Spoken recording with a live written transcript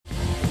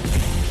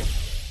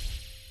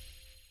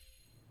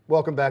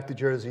Welcome back to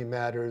Jersey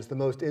Matters. The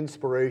most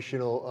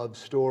inspirational of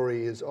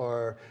stories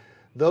are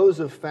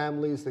those of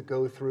families that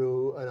go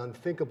through an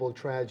unthinkable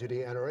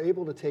tragedy and are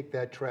able to take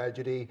that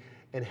tragedy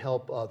and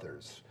help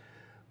others.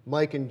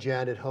 Mike and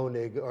Janet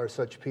Honig are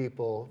such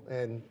people,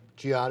 and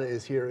Gianna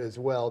is here as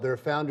well. They're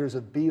founders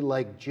of Be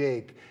Like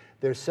Jake.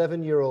 Their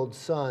 7-year-old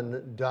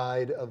son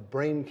died of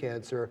brain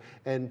cancer,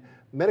 and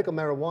medical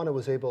marijuana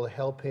was able to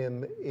help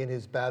him in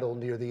his battle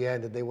near the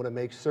end, and they want to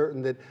make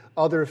certain that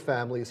other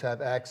families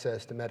have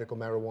access to medical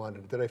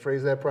marijuana. Did I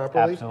phrase that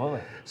properly? Absolutely.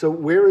 So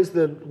where is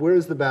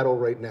the battle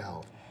right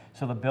now?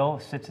 So the bill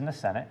sits in the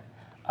Senate.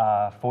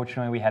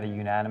 Fortunately, we had a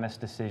unanimous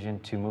decision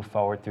to move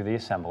forward through the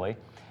Assembly.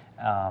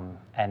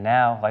 And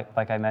now,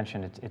 like I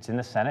mentioned, it's in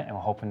the Senate, and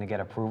we're hoping to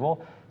get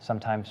approval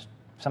sometime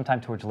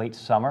towards late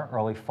summer,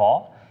 early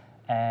fall,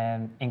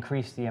 and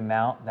increase the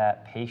amount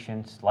that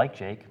patients like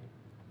Jake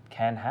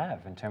can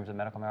have in terms of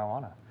medical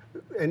marijuana.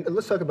 And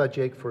let's talk about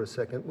Jake for a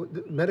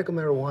second. Medical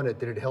marijuana,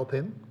 did it help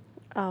him?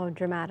 Oh,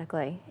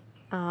 dramatically.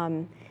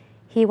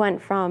 He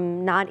went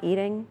from not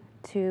eating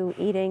to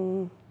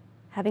eating,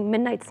 having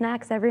midnight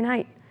snacks every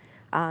night.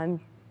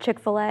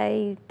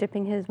 Chick-fil-A,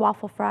 dipping his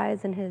waffle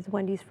fries in his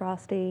Wendy's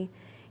Frosty.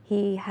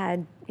 He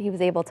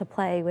was able to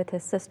play with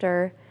his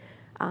sister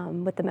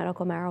with the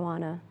medical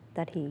marijuana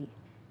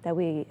that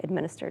we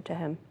administered to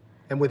him.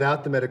 And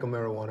without the medical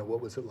marijuana,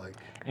 what was it like?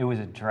 It was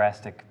a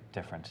drastic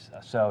difference.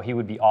 So he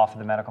would be off of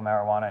the medical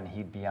marijuana, and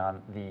he'd be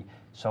on the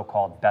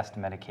so-called best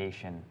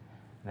medication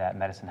that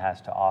medicine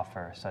has to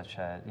offer, such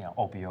as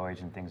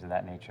opioids and things of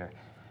that nature.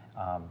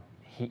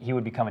 He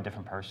would become a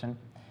different person.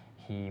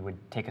 He would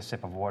take a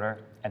sip of water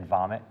and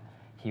vomit.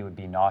 He would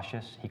be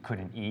nauseous. He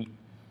couldn't eat.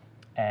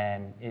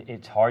 And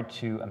it's hard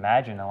to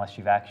imagine unless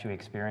you've actually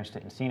experienced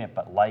it and seen it,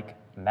 but like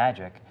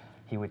magic,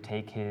 he would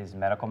take his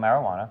medical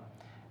marijuana,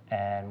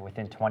 and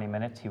within 20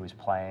 minutes he was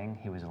playing,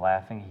 he was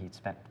laughing, he'd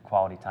spent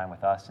quality time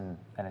with us and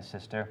his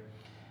sister.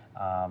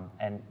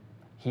 And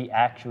he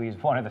actually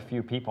is one of the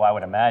few people, I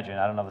would imagine,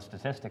 I don't know the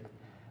statistic,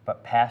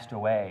 but passed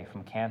away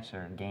from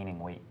cancer gaining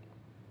weight.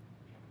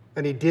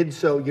 And he did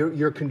so,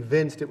 you're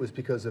convinced it was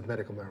because of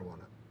medical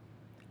marijuana?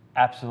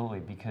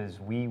 Absolutely, because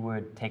we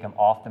would take him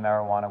off the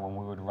marijuana when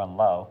we would run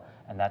low,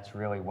 and that's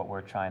really what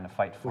we're trying to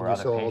fight for. When you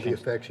saw all the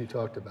patients. effects you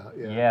talked about,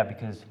 yeah. Yeah,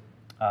 because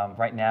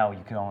right now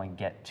you can only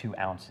get 2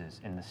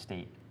 ounces in the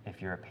state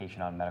if you're a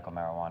patient on medical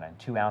marijuana, and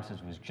 2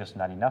 ounces was just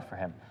not enough for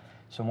him.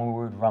 So when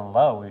we would run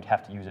low, we would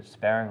have to use it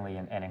sparingly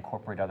and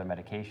incorporate other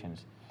medications.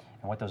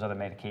 And what those other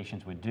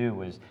medications would do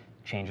was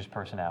change his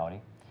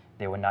personality.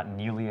 They were not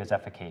nearly as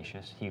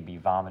efficacious. He'd be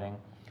vomiting.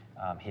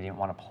 He didn't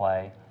want to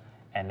play.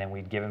 And then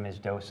we'd give him his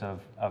dose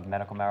of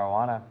medical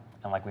marijuana.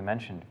 And like we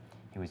mentioned,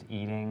 he was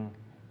eating,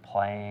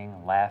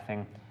 playing,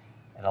 laughing.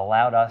 It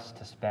allowed us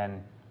to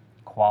spend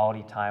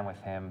quality time with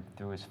him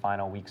through his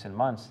final weeks and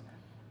months.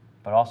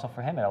 But also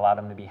for him, it allowed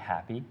him to be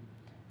happy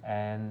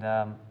and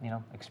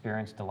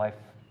experience the life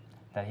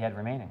that he had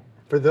remaining.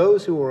 For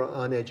those who are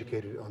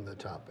uneducated on the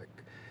topic,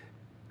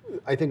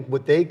 I think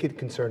what they get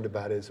concerned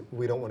about is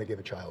we don't want to give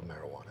a child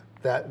marijuana.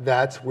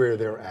 That's where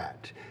they're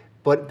at.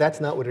 But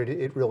that's not what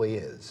it really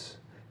is.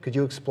 Could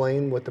you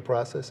explain what the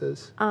process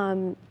is?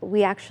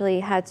 We actually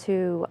had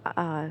to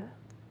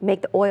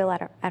make the oil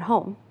at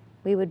home.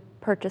 We would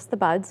purchase the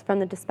buds from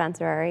the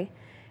dispensary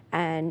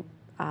and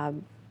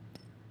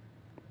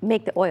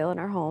make the oil in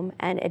our home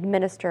and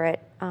administer it.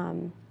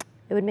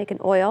 It would make an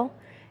oil,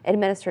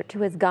 administer it to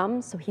his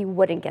gums so he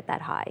wouldn't get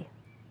that high.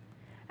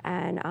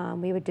 And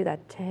we would do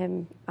that to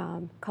him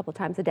a couple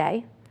times a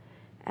day.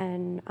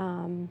 And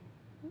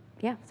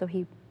so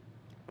he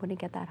wouldn't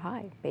get that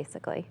high,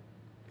 basically.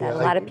 That a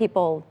lot of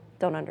people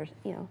don't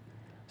understand,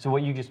 So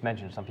what you just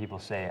mentioned, some people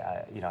say,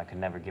 I could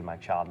never give my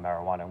child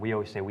marijuana. We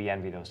always say we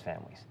envy those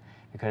families.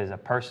 Because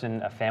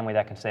a family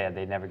that can say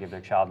they'd never give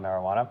their child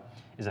marijuana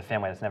is a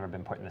family that's never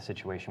been put in a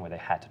situation where they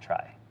had to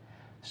try.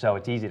 So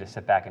it's easy to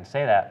sit back and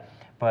say that.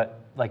 But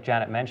like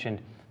Janet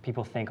mentioned,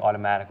 people think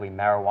automatically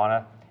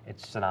marijuana,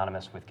 it's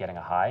synonymous with getting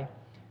a high.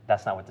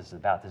 That's not what this is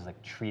about. This is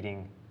like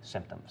treating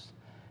symptoms.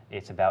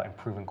 It's about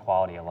improving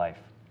quality of life.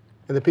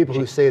 And the people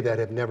who say that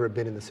have never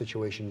been in the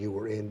situation you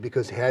were in,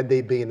 because had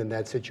they been in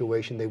that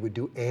situation, they would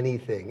do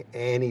anything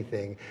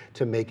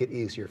to make it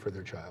easier for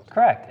their child.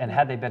 Correct. And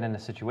had they been in a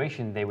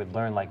situation, they would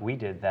learn like we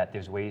did that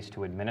there's ways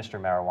to administer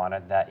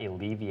marijuana that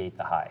alleviate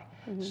the high.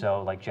 Mm-hmm.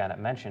 So like Janet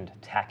mentioned,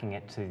 tacking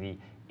it to the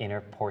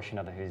inner portion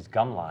of his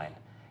gum line,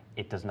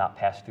 it does not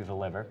pass through the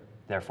liver,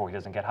 therefore he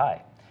doesn't get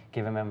high.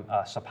 Giving him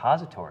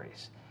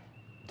suppositories,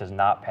 does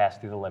not pass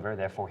through the liver,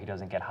 therefore he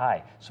doesn't get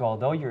high. So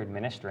although you're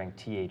administering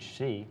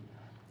THC,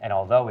 and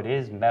although it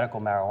is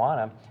medical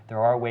marijuana, there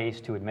are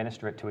ways to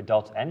administer it to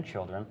adults and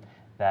children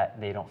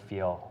that they don't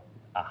feel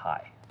a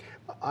high.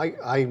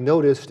 I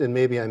noticed, and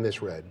maybe I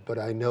misread, but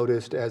I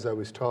noticed as I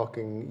was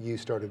talking, you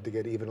started to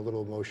get even a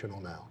little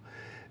emotional now.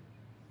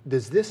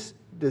 Does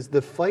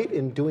the fight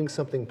in doing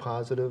something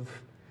positive,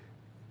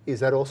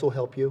 does that also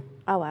help you?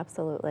 Oh,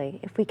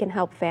 absolutely. If we can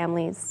help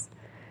families,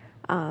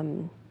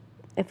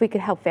 if we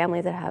could help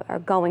families that are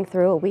going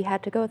through what we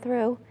had to go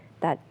through,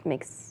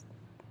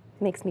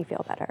 makes me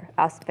feel better,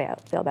 us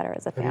feel better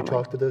as a family. Have you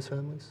talked to those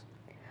families?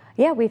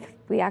 Yeah, we've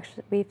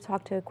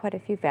talked to quite a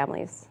few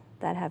families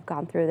that have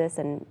gone through this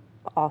and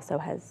also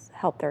has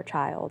helped their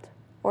child,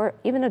 or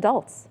even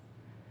adults.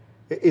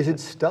 Is it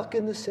stuck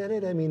in the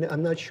Senate? I mean,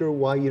 I'm not sure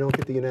why you don't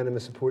get the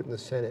unanimous support in the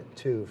Senate,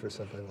 too, for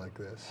something like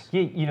this.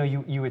 Yeah,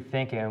 you would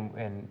think,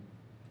 and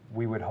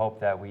we would hope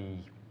that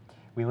we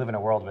live in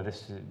a world where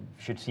this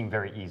should seem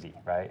very easy,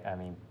 right? I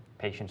mean,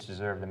 patients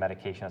deserve the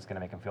medication that's going to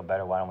make them feel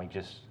better. Why don't we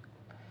just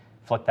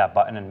flick that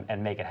button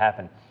and make it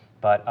happen?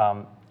 But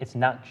it's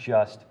not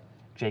just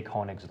Jake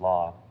Honig's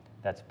law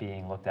that's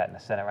being looked at in the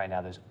Senate right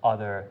now. There's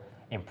other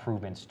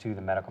improvements to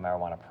the medical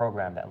marijuana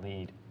program that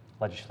need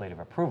legislative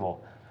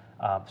approval.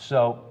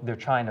 So they're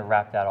trying to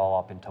wrap that all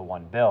up into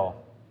one bill.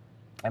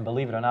 And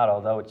believe it or not,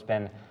 although it's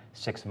been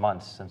 6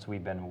 months since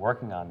we've been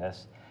working on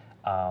this,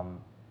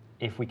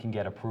 if we can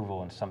get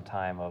approval in some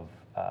time of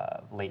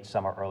late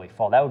summer, early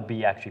fall, that would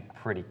be actually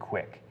pretty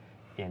quick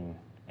in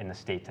the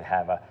state to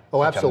have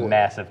such a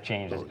massive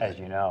change, as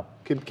you know.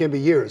 Can be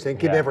years and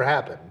can never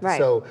happen. Right.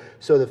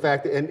 So the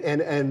fact,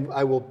 and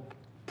I will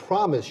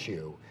promise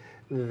you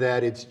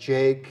that it's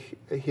Jake,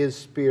 his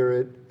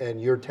spirit,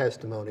 and your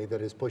testimony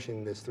that is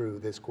pushing this through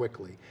this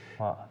quickly.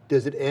 Wow.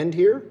 Does it end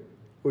here,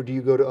 or do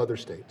you go to other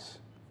states?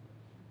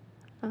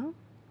 Oh.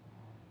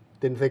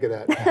 Didn't think of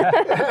that.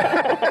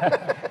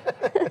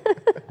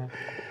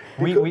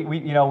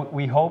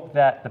 We hope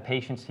that the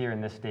patients here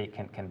in this state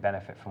can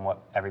benefit from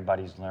what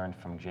everybody's learned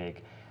from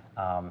Jake.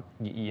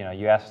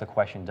 You asked the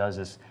question, does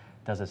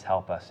this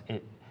help us?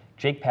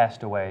 Jake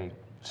passed away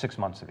 6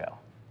 months ago.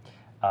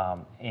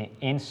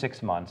 In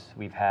 6 months,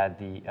 we've had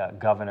the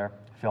governor,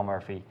 Phil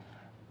Murphy,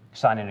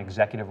 sign an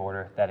executive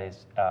order that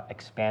is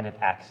expanded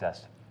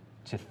access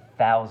to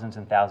thousands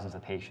and thousands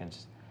of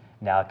patients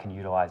now can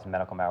utilize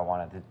medical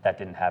marijuana that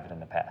didn't have it in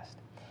the past.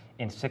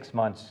 In 6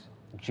 months,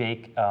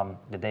 Jake,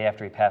 the day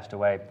after he passed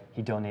away,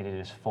 he donated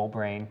his full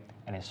brain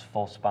and his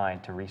full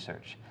spine to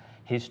research.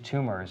 His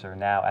tumors are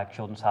now at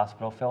Children's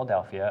Hospital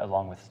Philadelphia,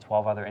 along with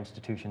 12 other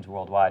institutions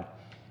worldwide,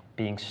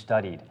 being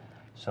studied.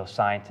 So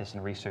scientists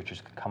and researchers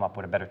can come up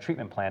with a better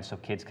treatment plan so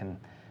kids can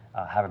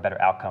have a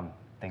better outcome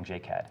than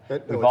Jake had.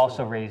 We've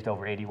also raised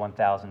over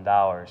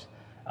 $81,000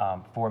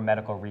 for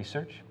medical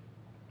research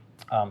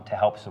to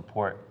help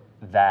support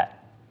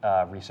that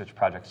research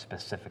project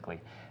specifically.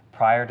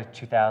 Prior to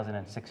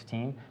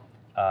 2016,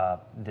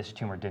 this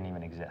tumor didn't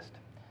even exist.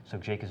 So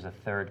Jake is the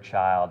third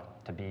child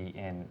to be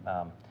in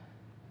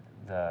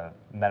the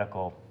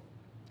medical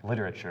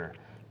literature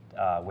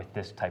with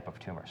this type of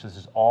tumor. So this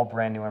is all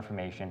brand new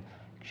information.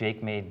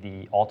 Jake made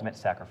the ultimate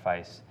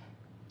sacrifice.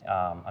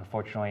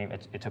 Unfortunately,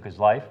 it took his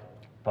life,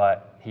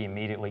 but he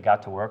immediately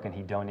got to work and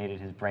he donated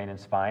his brain and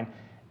spine.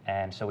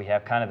 And so we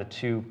have kind of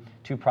the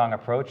two-prong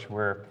approach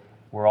where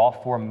we're all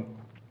for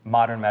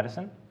modern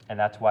medicine, and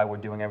that's why we're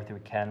doing everything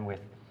we can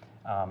with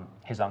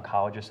his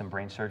oncologist and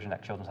brain surgeon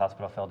at Children's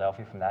Hospital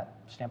Philadelphia from that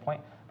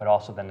standpoint, but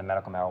also then the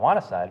medical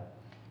marijuana side,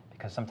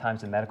 because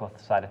sometimes the medical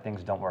side of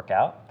things don't work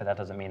out, but that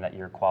doesn't mean that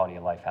your quality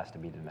of life has to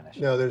be diminished.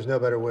 No, there's no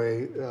better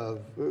way of,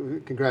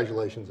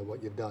 congratulations on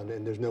what you've done,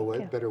 and there's no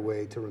better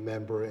way to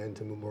remember and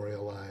to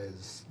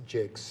memorialize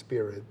Jake's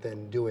spirit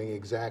than doing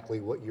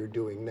exactly what you're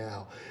doing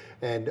now.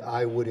 And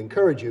I would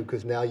encourage you,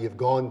 because now you've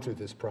gone through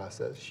this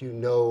process, you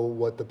know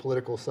what the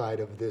political side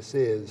of this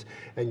is,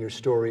 and your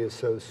story is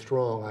so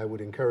strong, I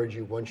would encourage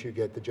you, once you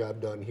get the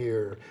job done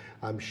here,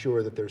 I'm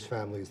sure that there's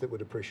families that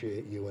would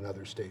appreciate you in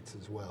other states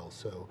as well.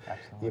 So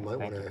absolutely. You might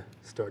want to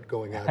start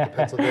going out to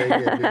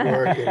Pennsylvania, New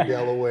York, and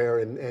Delaware,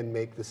 and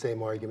make the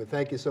same argument.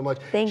 Thank you so much.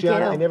 Thank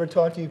Gianna, you. I never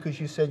talked to you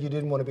because you said you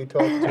didn't want to be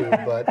talked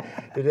to, but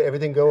did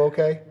everything go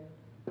okay?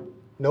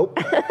 Nope.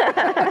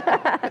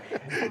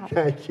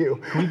 Thank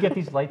you. Can we get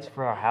these lights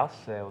for our house?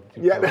 So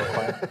we'll keep it a little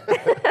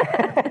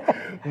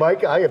quiet.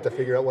 Mike, I have to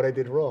figure out what I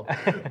did wrong.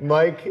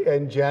 Mike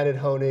and Janet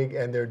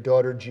Honig and their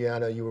daughter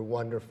Gianna, you were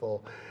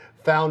wonderful.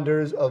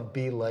 Founders of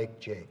Be Like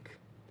Jake.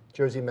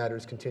 Jersey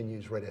Matters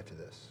continues right after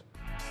this.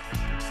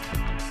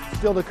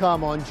 Still to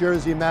come on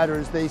Jersey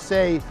Matters, they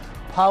say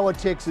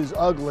politics is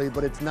ugly,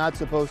 but it's not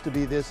supposed to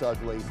be this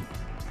ugly.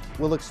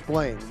 We'll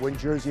explain when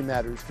Jersey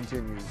Matters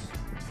continues